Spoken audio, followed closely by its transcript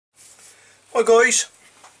Hi guys,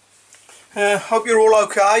 hope you're all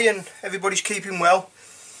okay and everybody's keeping well.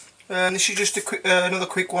 This is just another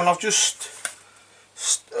quick one. I've just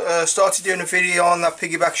started doing a video on that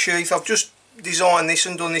piggyback sheath. I've just designed this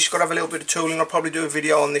and done this. Got to have a little bit of tooling. I'll probably do a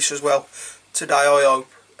video on this as well today, I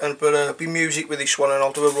hope. But be music with this one, and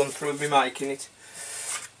I'll do a run through of me making it.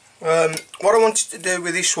 What I wanted to do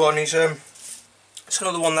with this one is it's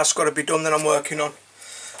another one that's got to be done that I'm working on.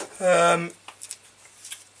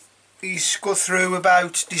 He's got through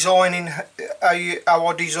about designing how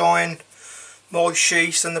I design my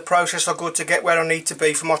sheath and the process I go to get where I need to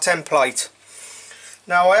be for my template.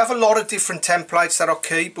 Now I have a lot of different templates that I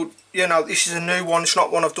keep, but you know, this is a new one. It's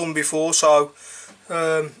not one I've done before, so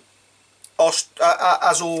as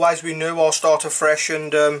always we knew, I'll start afresh.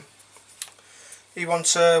 And he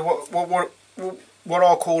wants what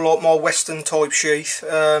I call like my Western type sheath.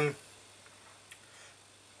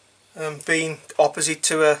 Being opposite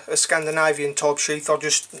to a Scandinavian type sheath, I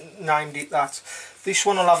just named it that. This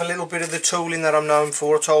one will have a little bit of the tooling that I'm known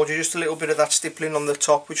for. I told you, just a little bit of that stippling on the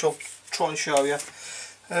top, which I'll try and show you.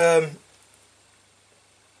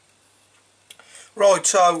 Right,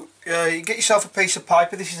 so you get yourself a piece of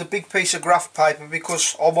paper. This is a big piece of graph paper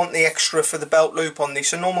because I want the extra for the belt loop on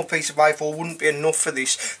this. A normal piece of A4 wouldn't be enough for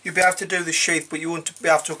this. You'd be able to do the sheath, but you wouldn't be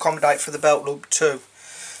able to accommodate for the belt loop too.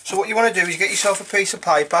 So what you want to do is get yourself a piece of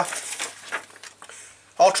paper.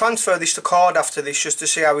 I'll transfer this to card after this just to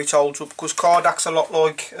see how it holds up, because card acts a lot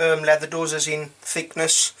like leather does, as in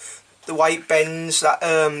thickness, the way it bends, that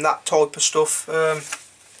type of stuff.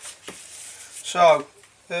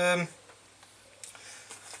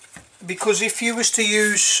 Because if you was to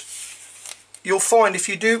use, you'll find if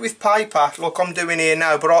you do it with paper like I'm doing here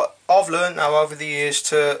now, but I've learned now over the years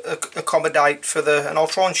to accommodate for the, and I'll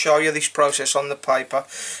try and show you this process on the paper.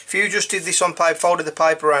 If you just did this on paper, folded the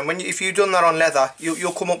paper around, if you've done that on leather,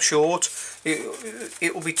 you'll come up short.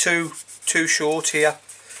 It will be too short here.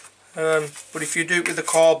 But if you do it with the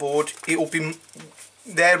cardboard, it will be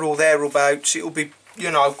there or thereabouts. It will be, you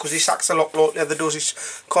know, because this acts a lot like leather does.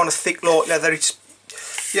 It's kind of thick like leather. It's,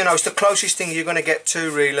 you know, it's the closest thing you're going to get to,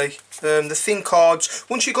 really. The thin cards,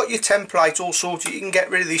 once you've got your template all sorted, you can get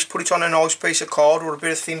rid of this, put it on a nice piece of card or a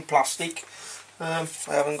bit of thin plastic. I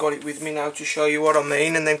haven't got it with me now to show you what I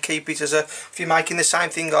mean, and then keep it as a, if you're making the same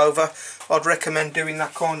thing over, I'd recommend doing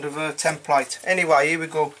that kind of a template. Anyway, here we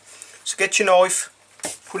go. So get your knife,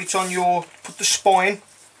 put it on your, put the spine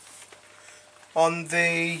on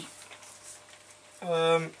the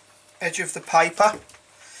edge of the paper.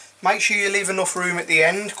 Make sure you leave enough room at the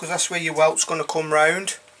end, because that's where your welt's going to come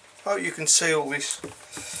round. Oh, you can see all this.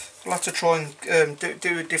 I'll have to try and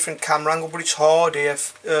do a different camera angle, but it's hard here.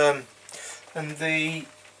 And the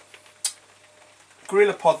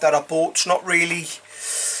Gorilla Pod that I bought's not really,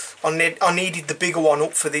 I needed the bigger one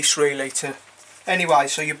up for this really to. Anyway,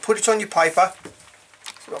 so you put it on your paper.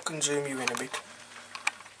 So I can zoom you in a bit.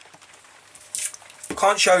 I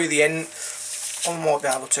can't show you the end. I might be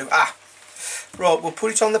able to. Right, we'll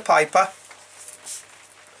put it on the paper.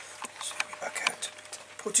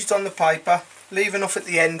 Put it on the paper, leave enough at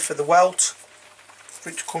the end for the welt, for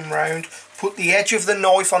it to come round. Put the edge of the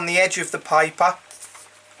knife on the edge of the paper,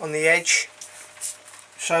 on the edge,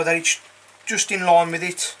 so that it's just in line with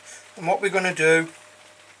it. And what we're going to do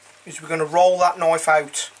is we're going to roll that knife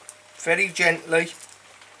out very gently,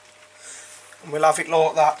 and we'll have it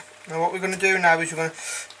like that. Now what we're going to do now is we're going to,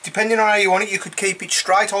 depending on how you want it, you could keep it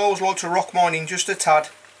straight. I always like to rock mine in just a tad.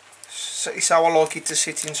 It's how I like it to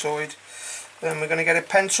sit inside. Then we're going to get a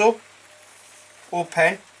pencil or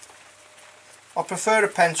pen. I prefer a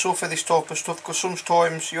pencil for this type of stuff, because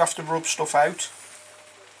sometimes you have to rub stuff out.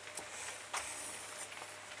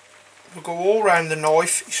 We'll go all around the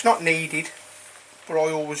knife. It's not needed, but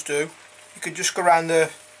I always do. You could just go around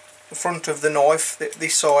the front of the knife,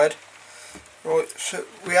 this side. Right, so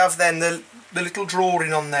we have then the little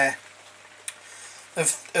drawing on there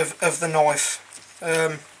of the knife.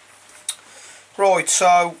 Right,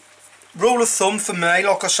 so rule of thumb for me,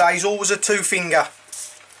 like I say, is always a 2 finger.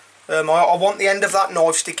 I want the end of that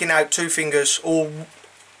knife sticking out 2 fingers, or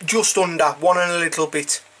just under, 1 and a little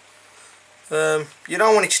bit. You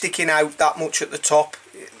don't want it sticking out that much at the top.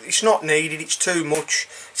 It's not needed, it's too much,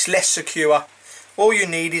 it's less secure. All you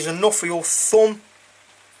need is enough for your thumb,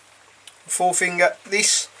 4 finger,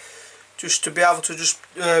 this, just to be able to just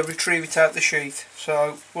retrieve it out the sheath.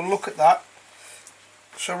 So we'll look at that.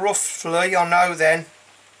 So roughly, I know then,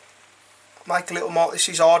 make a little mark. This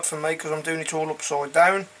is hard for me because I'm doing it all upside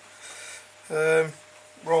down.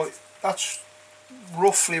 Right, that's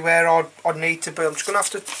roughly where I'd need to be. I'm just going to have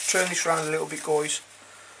to turn this around a little bit, guys.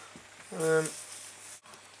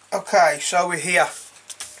 Okay, so we're here.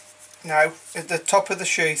 now at the top of the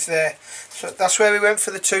sheath there. So that's where we went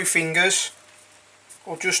for the 2 fingers,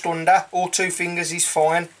 or just under, or 2 fingers is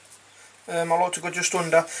fine. I like to go just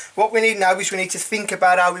under. What we need now is we need to think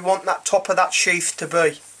about how we want that top of that sheath to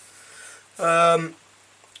be.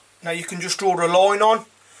 Now you can just draw a line on.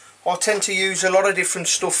 I tend to use a lot of different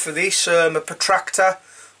stuff for this, a protractor,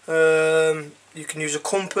 you can use a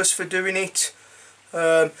compass for doing it.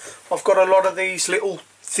 I've got a lot of these little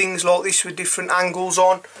things like this with different angles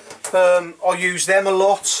on. I use them a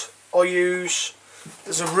lot.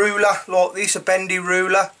 There's a ruler like this, a bendy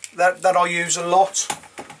ruler, that I use a lot.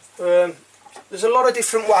 There's a lot of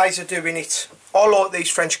different ways of doing it. I like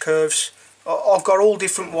these French curves. I've got all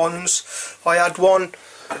different ones. I had one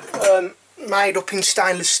made up in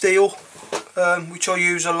stainless steel, which I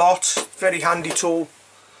use a lot. Very handy tool.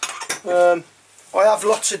 I have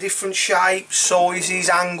lots of different shapes, sizes,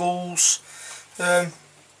 angles.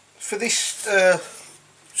 For this,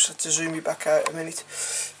 just have to zoom you back out a minute.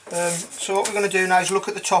 So what we're going to do now is look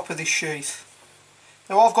at the top of this sheath.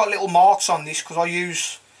 Now I've got little marks on this because I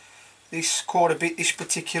use this quite a bit, this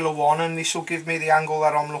particular one, and this will give me the angle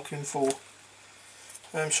that I'm looking for.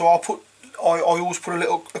 So I always put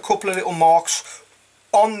a couple of little marks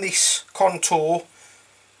on this contour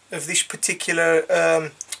of this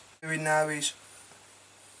particular. Doing now is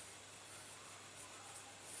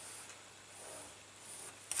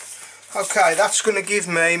okay. That's going to give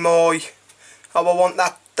me how I want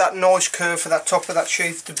that nice curve for that top of that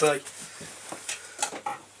sheath to be.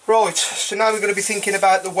 Right, so now we're going to be thinking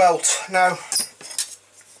about the welt. Now,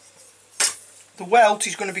 the welt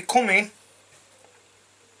is going to be coming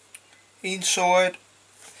inside.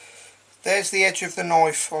 There's the edge of the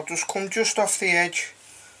knife. I'll just come just off the edge.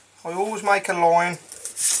 I always make a line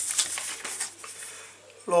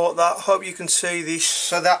like that. Hope you can see this.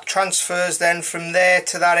 So that transfers then from there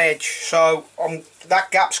to that edge. So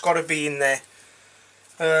that gap's got to be in there.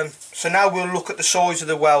 So now we'll look at the size of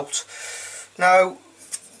the welt. Now,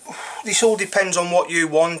 this all depends on what you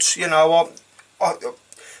want. You know, I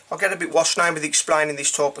get a bit washed now with explaining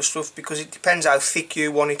this type of stuff because it depends how thick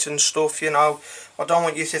you want it and stuff. You know, I don't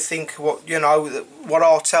want you to think what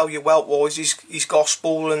I'll tell you welt wise is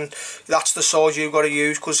gospel and that's the size you've got to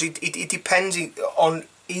use, because it depends on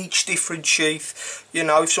each different sheath. You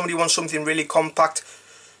know, if somebody wants something really compact,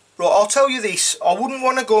 right, I'll tell you this, I wouldn't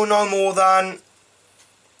want to go no more than,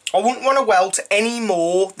 I wouldn't want to welt any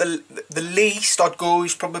more. The least I'd go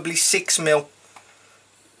is probably 6mm,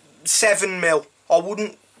 7mm. I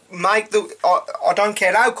wouldn't make I don't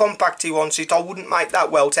care how compact he wants it, I wouldn't make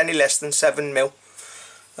that welt any less than 7mm.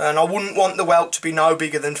 And I wouldn't want the welt to be no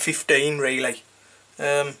bigger than 15 really.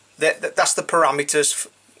 That's the parameters,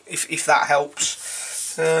 if that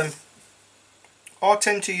helps. I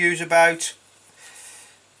tend to use about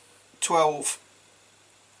 12-13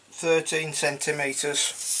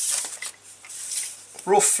 centimetres.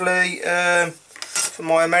 Roughly, for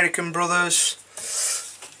my American brothers,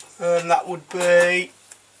 that would be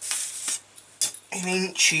in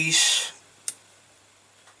inches.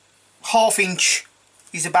 Half inch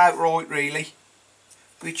is about right really,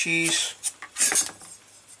 which is,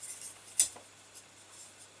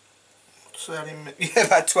 what's that in, yeah,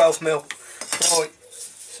 about 12mm. Right,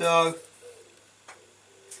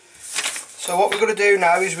 so what we've got to do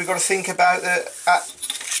now is we've got to think about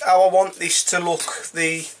how I want this to look,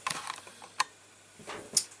 the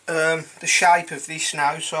shape of this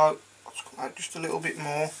now. So let's come out just a little bit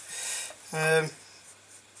more.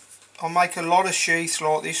 I'll make a lot of sheaths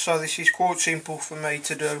like this, so this is quite simple for me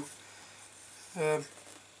to do.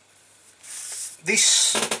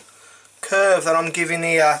 This curve that I'm giving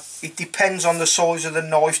here, it depends on the size of the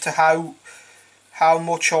knife to how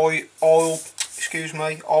much I'll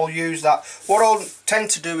use that. What I'll tend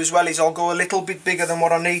to do as well is I'll go a little bit bigger than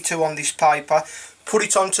what I need to on this paper, put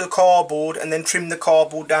it onto the cardboard and then trim the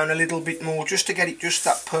cardboard down a little bit more just to get it just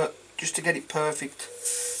to get it perfect.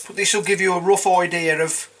 But this will give you a rough idea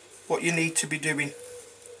of what you need to be doing,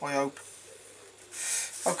 I hope.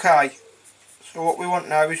 Okay, so what we want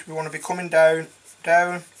now is we want to be coming down,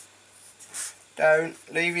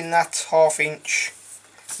 leaving that half inch.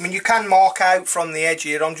 I mean, you can mark out from the edge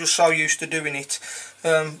here, I'm just so used to doing it.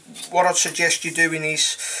 What I'd suggest you doing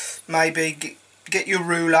is maybe get your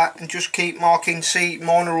ruler and just keep marking. See,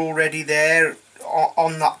 mine are already there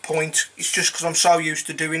on that point. It's just because I'm so used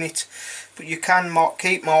to doing it. But you can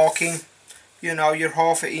keep marking, you know, your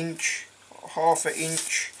half an inch,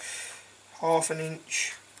 like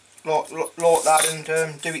that, and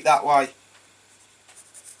do it that way.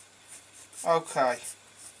 Okay.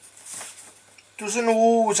 Doesn't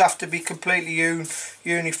always have to be completely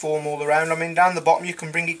uniform all around. I mean, down the bottom you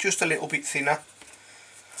can bring it just a little bit thinner.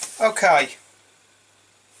 Okay,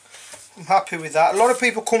 I'm happy with that. A lot of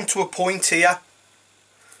people come to a point here.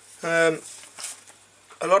 A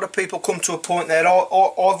lot of people come to a point there. I've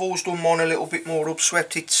always done mine a little bit more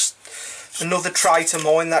upswept. It's another trait of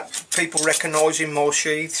mine that people recognise in my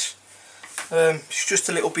sheaths. It's just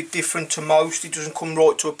a little bit different to most. It doesn't come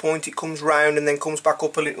right to a point, it comes round and then comes back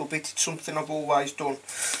up a little bit. It's something I've always done.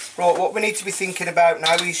 Right, what we need to be thinking about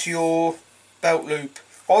now is your belt loop.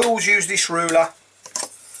 I always use this ruler,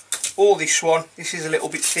 or this one. This is a little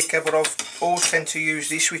bit thicker, but I've always tend to use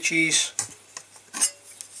this, which is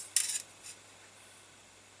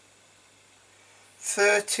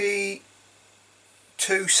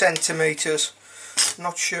 32 centimetres.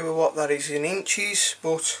 Not sure what that is in inches,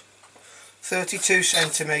 but 32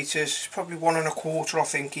 centimetres, probably 1 1/4 I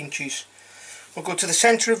think inches. We'll go to the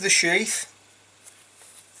centre of the sheath.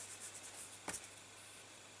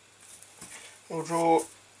 We'll draw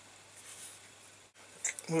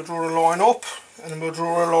a line up, and we'll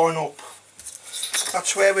draw a line up.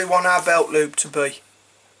 That's where we want our belt loop to be.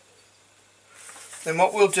 Then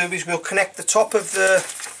what we'll do is we'll connect the top of the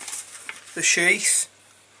sheath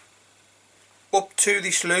up to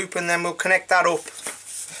this loop, and then we'll connect that up.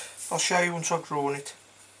 I'll show you once I've drawn it.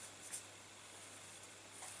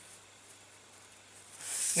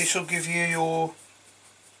 This will give you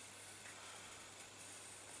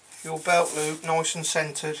your belt loop nice and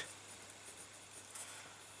centred.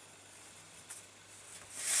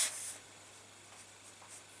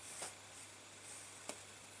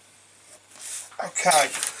 Okay,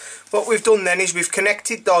 what we've done then is we've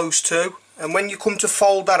connected those two, and when you come to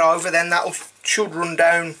fold that over, then that should run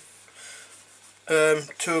down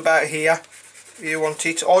to about here. You want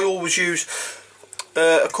it. I always use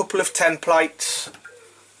a couple of templates,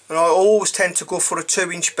 and I always tend to go for a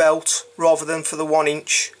 2-inch belt rather than for the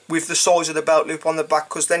 1-inch with the size of the belt loop on the back,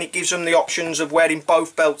 because then it gives them the options of wearing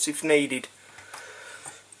both belts if needed.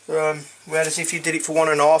 Whereas if you did it for 1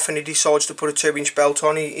 1/2 and he decides to put a 2-inch belt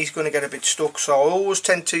on, he's going to get a bit stuck. So I always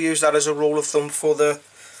tend to use that as a rule of thumb for the...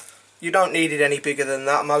 You don't need it any bigger than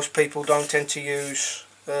that. Most people don't tend to use...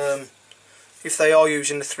 if they are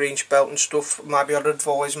using the 3-inch belt and stuff, maybe I'd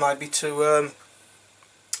advise maybe to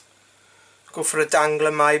go for a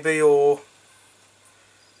dangler maybe, or...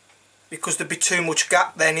 because there'd be too much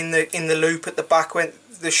gap then in the loop at the back, when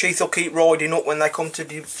the sheath will keep riding up when they come to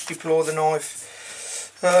deploy the knife.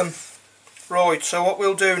 Right, so what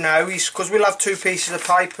we'll do now is, because we'll have 2 pieces of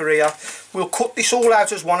paper here, we'll cut this all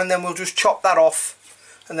out as one, and then we'll just chop that off,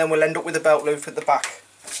 and then we'll end up with a belt loop at the back.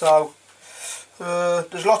 So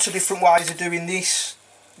there's lots of different ways of doing this.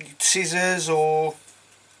 Scissors, or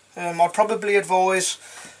I'd probably advise,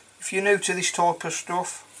 if you're new to this type of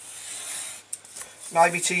stuff,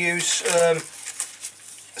 maybe to use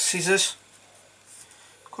scissors,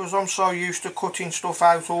 because I'm so used to cutting stuff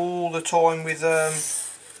out all the time with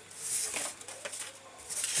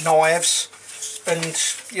knives, and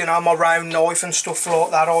you know, my round knife and stuff like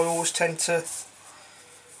that. I always tend to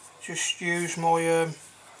just use my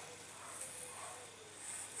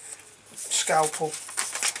scalpel.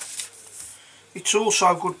 It's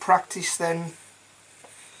also good practice then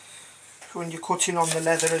when you're cutting on the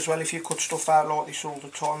leather as well, if you cut stuff out like this all the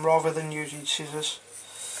time rather than using scissors,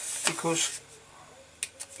 because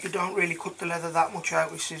you don't really cut the leather that much out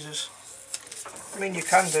with scissors. I mean, you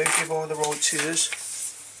can do if you buy the right scissors,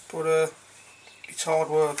 but it's hard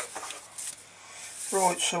work.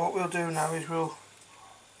 Right, so what we'll do now is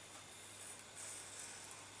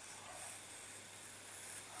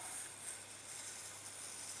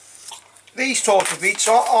these type of bits,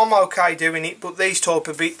 I'm okay doing it, but these type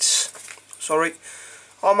of bits, sorry,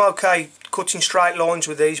 I'm okay cutting straight lines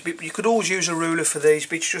with these, but you could always use a ruler for these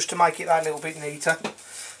bits just to make it that little bit neater.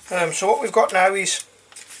 So what we've got now is,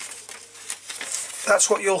 that's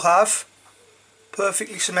what you'll have,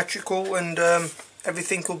 perfectly symmetrical, and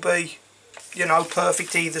everything will be, you know,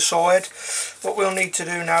 perfect either side. What we'll need to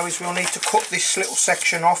do now is we'll need to cut this little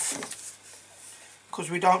section off,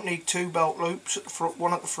 because we don't need 2 belt loops at the front,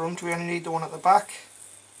 one at the front, we only need the one at the back.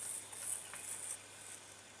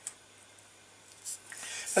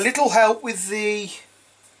 A little help with the,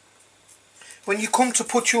 when you come to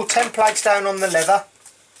put your templates down on the leather,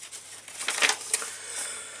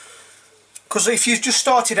 because if you've just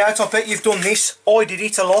started out, I bet you've done this, I did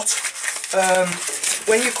it a lot.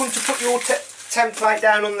 When you come to put your template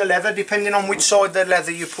down on the leather, depending on which side of the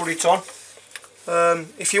leather you put it on,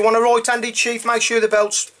 if you want a right-handed sheath, make sure the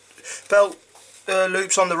belt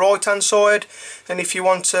loop's on the right-hand side, and if you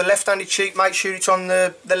want a left-handed sheath, make sure it's on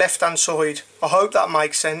the left-hand side. I hope that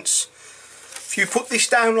makes sense. If you put this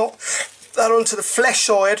down like that onto the flesh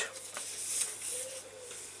side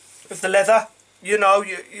of the leather, you know,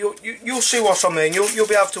 you'll see what I mean. You'll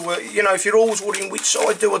be able to work, you know, if you're always wondering which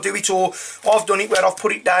side do I do it, or I've done it where I've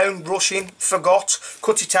put it down, rushing, forgot,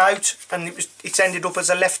 cut it out, and it's ended up as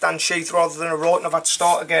a left-hand sheath rather than a right, and I've had to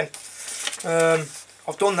start again.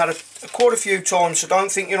 I've done that quite a few times, so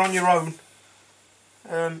don't think you're on your own.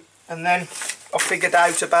 And then I figured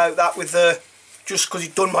out about that with just because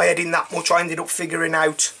it done my head in that much, I ended up figuring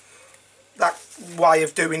out that way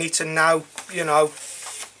of doing it, and now, you know,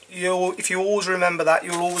 if you always remember that,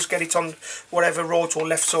 you'll always get it on whatever right or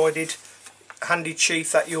left-sided handed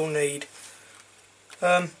sheath that you'll need.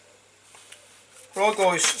 Right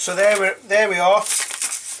guys, so there we are.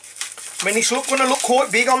 I mean, it's going to look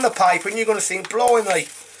quite big on the paper, and you're going to think, blimey,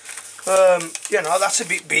 you know, that's a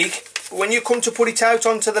bit big. But when you come to put it out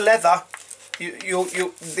onto the leather,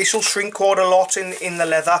 this will shrink quite a lot in the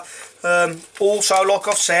leather. Also, like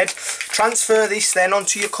I've said, transfer this then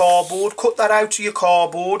onto your cardboard, cut that out to your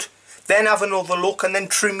cardboard, then have another look, and then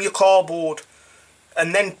trim your cardboard,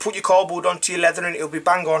 and then put your cardboard onto your leather, and it'll be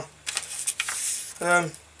bang on.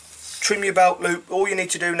 Trim your belt loop. All you need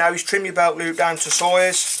to do now is trim your belt loop down to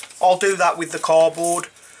size. I'll do that with the cardboard.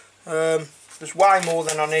 There's way more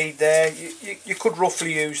than I need there. You could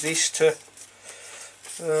roughly use this to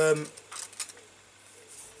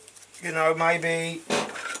you know, maybe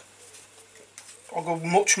I'll go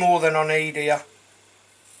much more than I need here,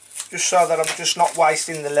 just so that I'm just not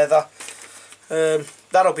wasting the leather.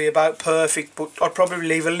 That'll be about perfect, but I'd probably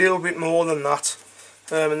leave a little bit more than that,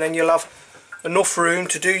 and then you'll have enough room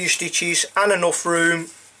to do your stitches and enough room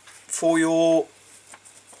for your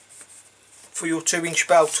 2-inch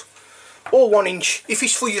belt. Or 1 inch. If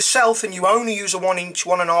it's for yourself and you only use a 1 inch,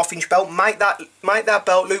 1.5 inch belt, make that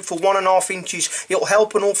belt loop for 1.5 inches. It'll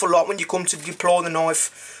help an awful lot when you come to deploy the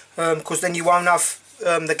knife, because then you won't have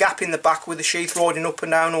the gap in the back with the sheath riding up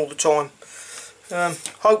and down all the time.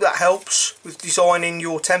 Hope that helps with designing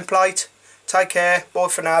your template. Take care. Bye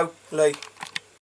for now. Lee.